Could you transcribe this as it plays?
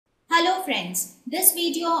Hello friends, this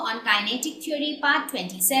video on Kinetic Theory Part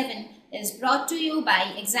 27 is brought to you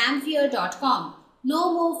by examfear.com.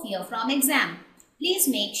 No more fear from exam. Please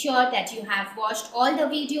make sure that you have watched all the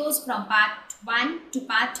videos from Part 1 to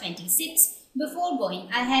Part 26 before going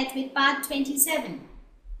ahead with Part 27.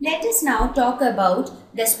 Let us now talk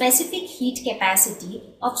about the specific heat capacity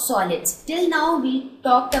of solids. Till now we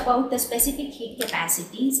talked about the specific heat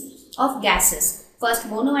capacities of gases. First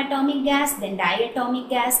monoatomic gas, then diatomic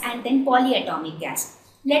gas and then polyatomic gas.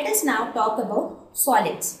 Let us now talk about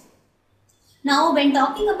solids. Now when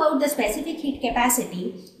talking about the specific heat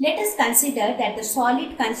capacity, let us consider that the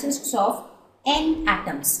solid consists of n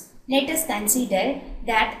atoms. Let us consider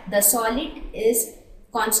that the solid is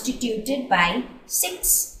constituted by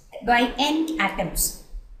n atoms.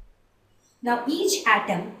 Now each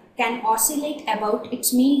atom can oscillate about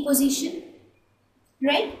its mean position,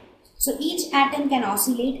 right? So each atom can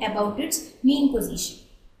oscillate about its mean position.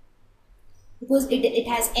 Because it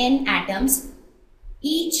has n atoms,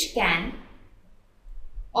 each can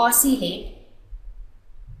oscillate.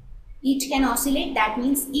 That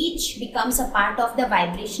means each becomes a part of the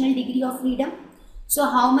vibrational degree of freedom. So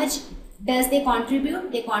how much does they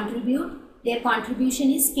contribute? Their contribution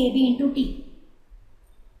is kB into T.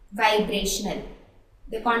 Vibrational.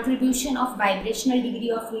 The contribution of vibrational degree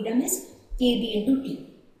of freedom is kB into T.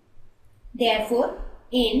 Therefore,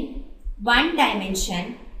 in one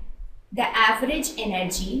dimension, the average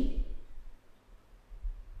energy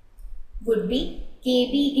would be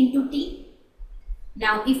kB into T.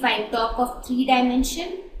 Now, if I talk of 3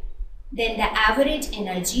 dimension, then the average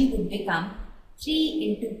energy would become 3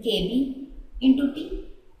 into kB into T.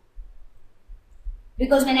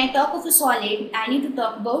 Because when I talk of a solid, I need to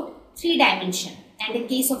talk about 3 dimension. And in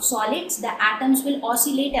case of solids, the atoms will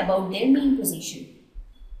oscillate about their mean position.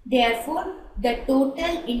 Therefore, the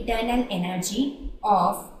total internal energy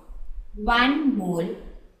of 1 mole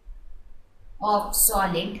of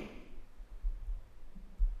solid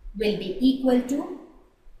will be equal to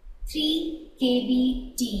 3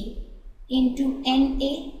 kBT into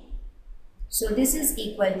Na. So this is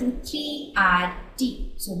equal to 3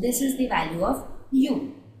 RT. So this is the value of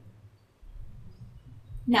U.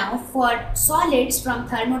 Now for solids from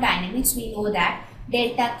thermodynamics, we know that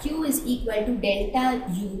delta Q is equal to delta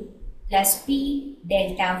U plus P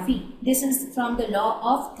delta V. This is from the law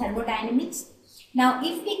of thermodynamics. Now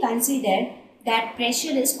if we consider that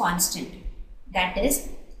pressure is constant, that is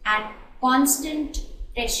at constant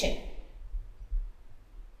pressure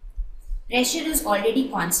is already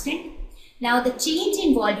constant. Now the change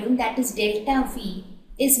in volume, that is delta V,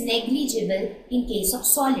 is negligible in case of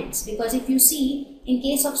solids, because if you see, in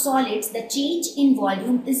case of solids the change in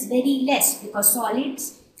volume is very less, because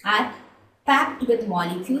solids are packed with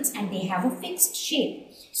molecules and they have a fixed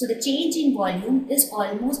shape. So the change in volume is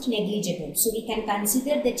almost negligible. So we can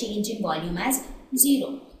consider the change in volume as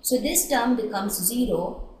 0. So this term becomes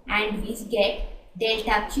 0 and we get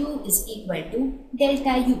delta Q is equal to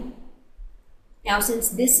delta U. Now since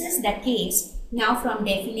this is the case, now from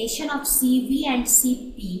definition of CV and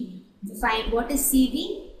CP, we find what is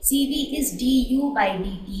CV? CV is du by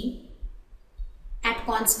dt at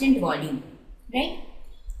constant volume, right?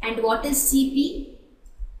 And what is CP?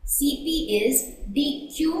 CP is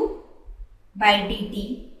dq by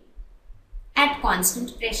dt at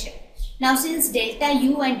constant pressure. Now since delta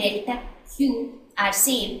U and delta Q are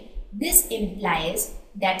same, this implies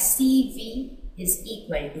that CV is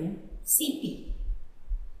equal to CP.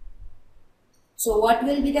 So what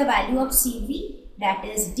will be the value of CV? That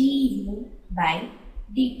is du by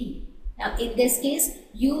dt. Now in this case,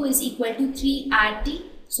 U is equal to 3 RT.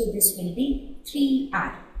 So this will be 3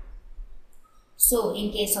 R. So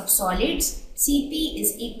in case of solids, Cp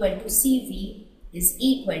is equal to Cv is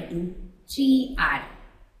equal to 3 R.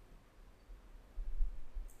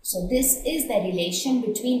 So this is the relation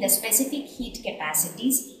between the specific heat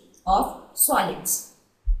capacities of solids.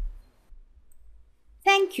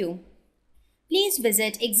 Thank you. Please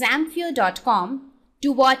visit examfear.com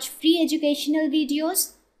to watch free educational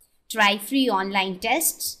videos, try free online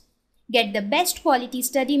tests, get the best quality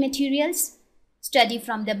study materials, study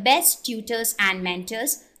from the best tutors and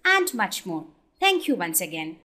mentors, and much more. Thank you once again.